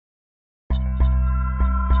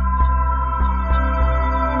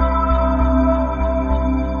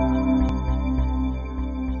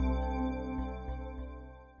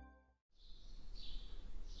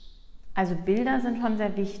Also Bilder sind schon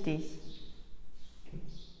sehr wichtig,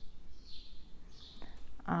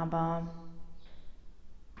 aber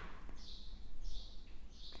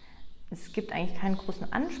es gibt eigentlich keinen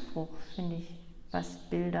großen Anspruch, finde ich, was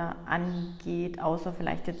Bilder angeht, außer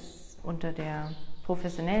vielleicht jetzt unter der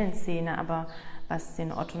professionellen Szene, aber was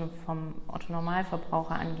den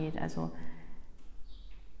Otto-Normalverbraucher angeht. Also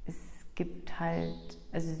es gibt halt,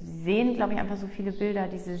 also Sie sehen, glaube ich, einfach so viele Bilder,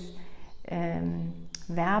 dieses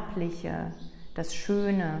Werbliche, das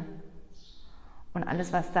Schöne, und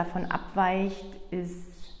alles, was davon abweicht,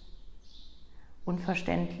 ist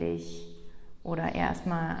unverständlich oder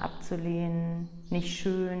erstmal abzulehnen, nicht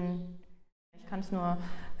schön. Ich kann es nur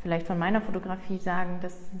vielleicht von meiner Fotografie sagen,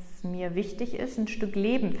 dass es mir wichtig ist, ein Stück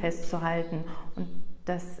Leben festzuhalten, und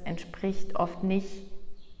das entspricht oft nicht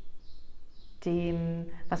dem,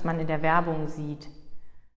 was man in der Werbung sieht.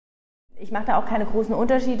 Ich mache da auch keine großen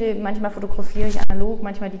Unterschiede. Manchmal fotografiere ich analog,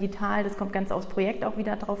 manchmal digital. Das kommt ganz aufs Projekt auch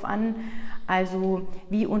wieder drauf an. Also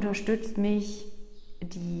wie unterstützt mich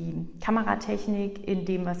die Kameratechnik in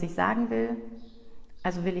dem, was ich sagen will?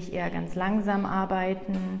 Also will ich eher ganz langsam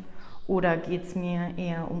arbeiten oder geht es mir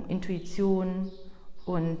eher um Intuition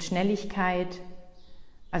und Schnelligkeit?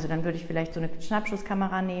 Also dann würde ich vielleicht so eine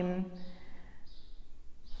Schnappschusskamera nehmen.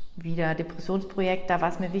 Wieder Depressionsprojekt, da war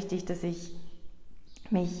es mir wichtig, dass ich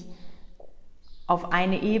mich auf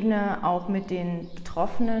eine Ebene auch mit den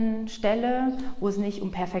Betroffenen stelle, wo es nicht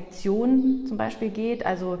um Perfektion zum Beispiel geht,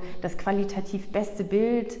 also das qualitativ beste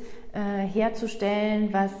Bild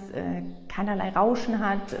herzustellen, was keinerlei Rauschen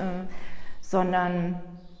hat, sondern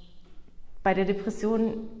bei der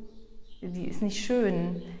Depression, die ist nicht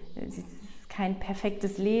schön, sie ist kein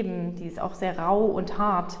perfektes Leben, die ist auch sehr rau und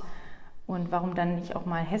hart. Und warum dann nicht auch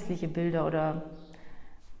mal hässliche Bilder oder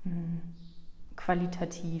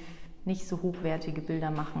qualitativ nicht so hochwertige Bilder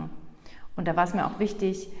machen? Und da war es mir auch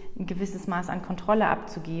wichtig, ein gewisses Maß an Kontrolle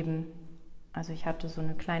abzugeben. Also ich hatte so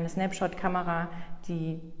eine kleine Snapshot-Kamera,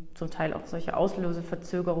 die zum Teil auch solche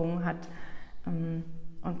Auslöseverzögerungen hat. Und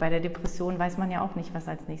bei der Depression weiß man ja auch nicht, was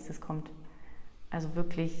als nächstes kommt. Also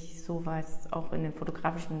wirklich sowas auch in den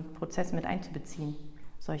fotografischen Prozess mit einzubeziehen,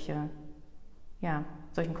 solchen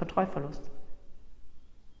Kontrollverlust.